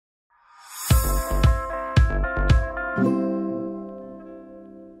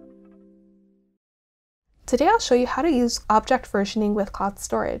Today I'll show you how to use object versioning with cloud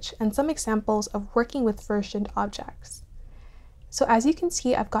storage and some examples of working with versioned objects. So as you can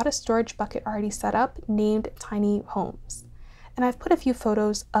see, I've got a storage bucket already set up named Tiny Homes, and I've put a few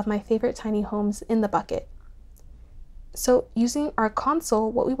photos of my favorite tiny homes in the bucket. So using our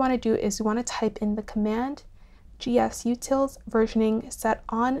console, what we want to do is we want to type in the command gsutils versioning set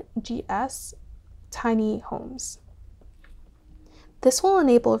on gs tiny homes. This will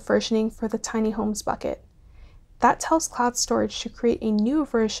enable versioning for the tiny homes bucket. That tells cloud storage to create a new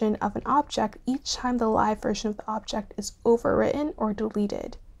version of an object each time the live version of the object is overwritten or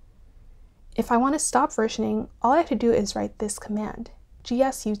deleted. If I want to stop versioning, all I have to do is write this command,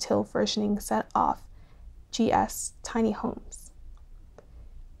 gsutil versioning set off gs tiny homes.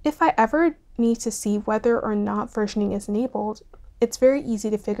 If I ever need to see whether or not versioning is enabled, it's very easy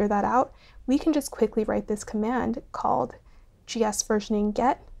to figure that out. We can just quickly write this command called gs versioning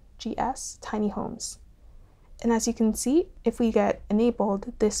get gs tiny homes. And as you can see, if we get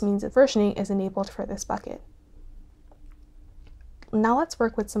enabled, this means that versioning is enabled for this bucket. Now let's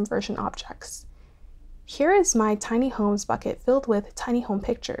work with some version objects. Here is my tiny homes bucket filled with tiny home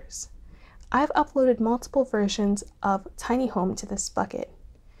pictures. I've uploaded multiple versions of tiny home to this bucket.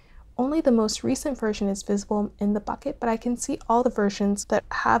 Only the most recent version is visible in the bucket, but I can see all the versions that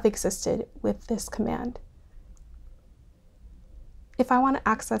have existed with this command. If I want to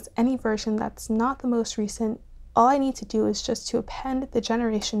access any version that's not the most recent, all I need to do is just to append the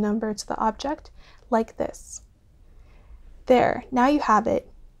generation number to the object like this. There, now you have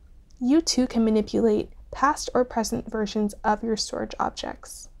it. You too can manipulate past or present versions of your storage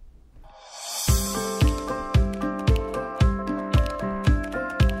objects.